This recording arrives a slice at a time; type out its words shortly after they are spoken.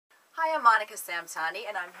I'm Monika Samtani,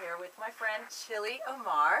 and I'm here with my friend Chilli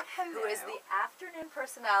Amar, Hello. who is the afternoon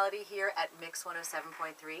personality here at Mix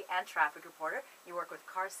 107.3 and traffic reporter. You work with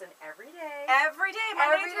Carson every day. Every day,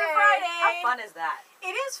 Monday through Friday. How fun is that?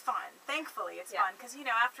 It is fun. Thankfully, it's fun because, you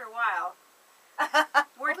know, after a while,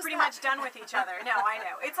 we're pretty much done with each other. No, I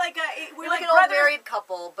know. It's like we're like like an old brothers. married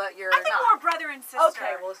couple, but you're I think not. more brother and sister.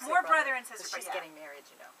 Okay, well, more brother and sister. She's getting married,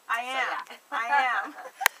 you know. I am. So, yeah. I am.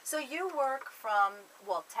 So you work from,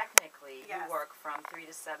 well, technically, Yes. you work from 3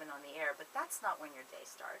 to 7 on the air, but that's not when your day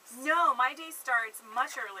starts. No, my day starts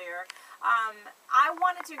much earlier. I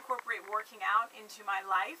wanted to incorporate working out into my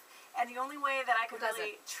life, and the only way that I could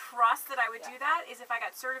really trust that I would do that is if I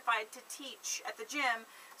got certified to teach at the gym.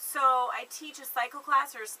 So I teach a cycle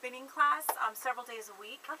class or a spinning class several days a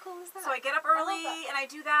week. How cool is that? So I get up early and I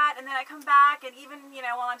do that, and then I come back, and even, you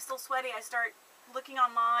know, while I'm still sweaty, I start looking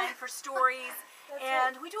online for stories.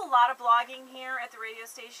 And we do a lot of blogging here at the radio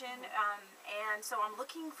station, and so I'm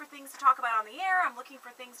looking for things to talk about on the air. I'm looking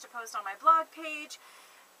for things to post on my blog page.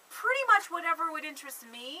 Pretty much whatever would interest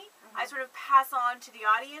me, I sort of pass on to the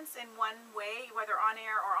audience in one way, whether on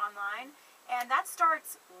air or online. And that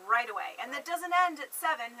starts right away. And that doesn't end at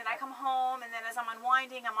 7. Then I come home, and then as I'm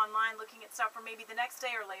unwinding, I'm online looking at stuff for maybe the next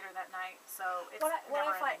day or later that night. So it's what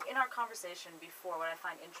I find ending. in our conversation before, what I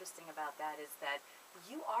find interesting about that is that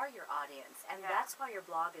you are your audience, and that's why your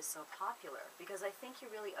blog is so popular, because I think you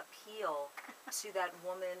really appeal to that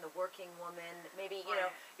woman, the working woman. Maybe, you know,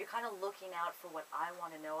 you're kind of looking out for what I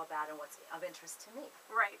want to know about and what's of interest to me.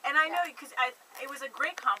 Right. And I know, because it was a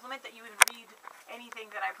great compliment that you would read anything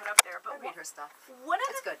that I put up there. But I read her stuff.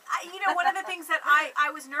 That's good. You know, one of the things that I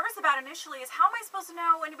was nervous about initially is, how am I supposed to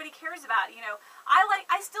know anybody cares about? You know,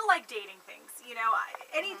 I still like dating things. You know,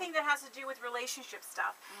 anything that has to do with relationship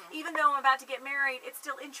stuff. Even though I'm about to get married, it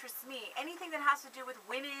still interests me. Anything that has to do with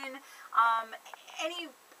women, any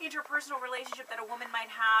interpersonal relationship that a woman might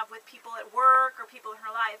have with people at work or people in her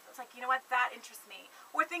life, it's like, you know what, that interests me.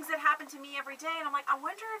 Or things that happen to me every day, and I'm like, I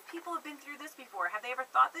wonder if people have been through this before. Have they ever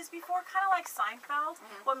thought this before? Kind of like Seinfeld.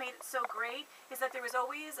 What made it so great is that there was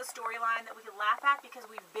always a storyline that we could laugh at because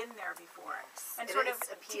we've been there before. Yes. And sort of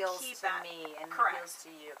appeals to keep to that. me and appeals to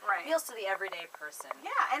you. Right. Appeals to the everyday person.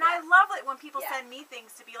 Yeah, and I love it when people send me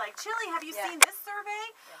things to be like, Chilli, have you seen this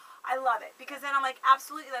survey? I love it, because then I'm like,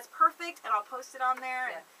 absolutely, that's perfect, and I'll post it on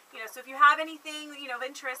there. And, you know, so if you have anything, you know, of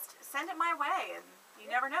interest, send it my way, and you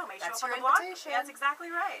never know, may show up on the blog. That's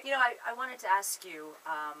exactly right. You know, I wanted to ask you,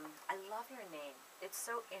 I love your name. It's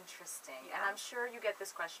so interesting, and I'm sure you get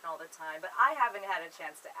this question all the time, but I haven't had a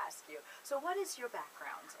chance to ask you. So what is your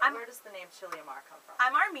background, and where does the name Chilli Amar come from?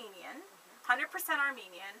 I'm Armenian, 100%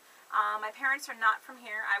 Armenian. My parents are not from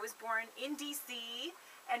here. I was born in D.C.,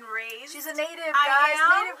 and raised. She's a native, guys.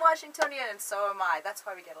 Native Washingtonian, and so am I. That's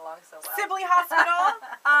why we get along so well. Sibley Hospital.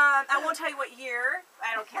 I won't tell you what year.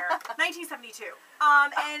 I don't care. 1972.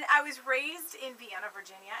 And I was raised in Vienna,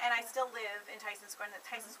 Virginia, and I still live in Tyson's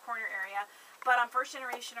Corner area. But I'm first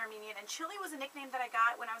generation Armenian, and Chilli was a nickname that I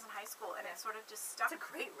got when I was in high school, and it sort of just stuck. It's a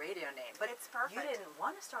great radio name, but it's perfect. You didn't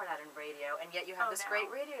want to start out in radio, and yet you have this great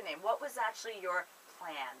radio name. What was actually your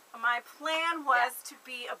plan? My plan was to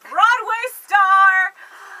be a Broadway star.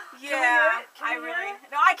 Yeah,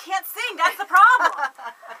 No, I can't sing. That's the problem.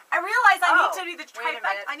 I realize I need to be the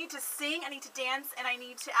trifecta. I need to sing, I need to dance, and I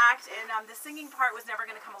need to act. And the singing part was never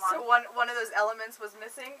going to come along. So one of those elements was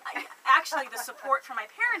missing. Actually, the support from my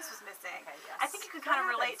parents was missing. Okay, yes. I think you can kind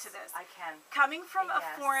of relate to this. I can. Coming from a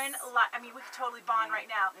foreign, I mean, we could totally bond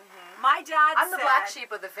right now. My dad I'm the black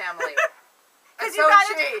sheep of the family. Because you got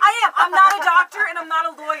it. I am. I'm not a doctor and I'm not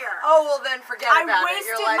a lawyer. Oh, well then forget about it.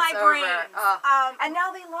 Your life's my brain. And now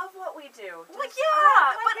they love what we do. Well, yeah.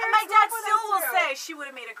 But my dad still will say she would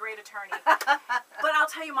have made a great attorney. But I'll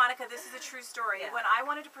tell you, Monika, this is a true story. When I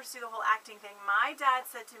wanted to pursue the whole acting thing, my dad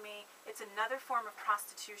said to me, it's another form of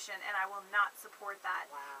prostitution and I will not support that.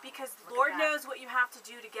 Wow. Because Lord knows what you have to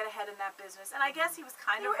do to get ahead in that business. And I guess he was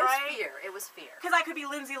kind of right. It was fear. Because I could be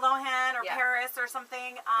Lindsay Lohan or Paris or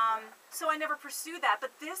something. So I never pursued that.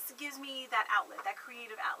 But this gives me that outlet, that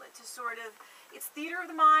creative outlet to sort of, it's theater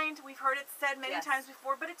of the mind. We've heard it said many times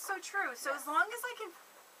before, but it's so true. So as long as I can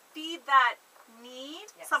feed that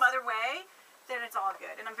need some other way, then it's all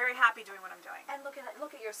good. And I'm very happy doing what I'm doing. And look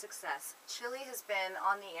at your success. Chilli has been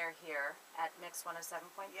on the air here at Mix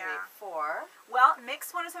 107.3 for... Well,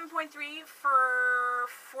 Mix 107.3 for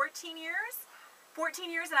 14 years.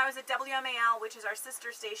 14 years, and I was at WMAL, which is our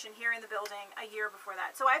sister station here in the building, a year before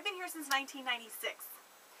that. So I've been here since 1996.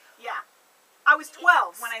 Yeah. I was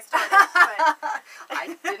 12 when I started. But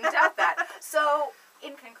I didn't doubt that. So,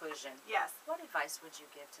 in conclusion, yes, what advice would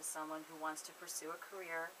you give to someone who wants to pursue a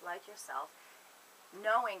career like yourself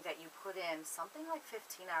knowing that you put in something like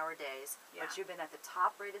 15-hour days, Yeah. but you've been at the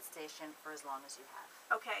top-rated station for as long as you have.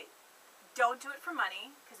 Okay, don't do it for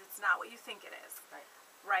money, because it's not what you think it is. Right.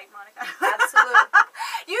 Right, Monica? Absolutely.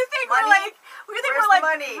 You think Money? we're like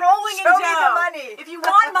Money? rolling in Show dough. me the money. If you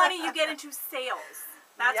want money, you get into sales.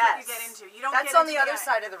 That's what you get into. You don't That's get on into the other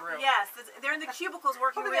side of the room. Yes, they're in the cubicles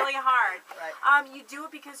working Over there. really hard. Right. You do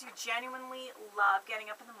it because you genuinely love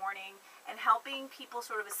getting up in the morning and helping people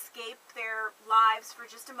sort of escape their lives for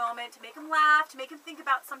just a moment, to make them laugh, to make them think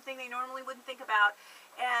about something they normally wouldn't think about.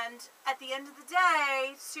 And at the end of the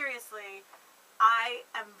day, seriously, I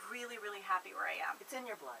am really, really happy where I am. It's in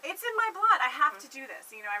your blood. It's in my blood. I have to do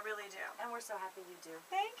this. You know, I really do. And we're so happy you do.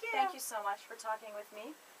 Thank you. Thank you so much for talking with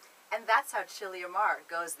me. And that's how Chilli Amar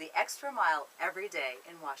goes the extra mile every day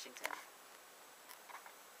in Washington.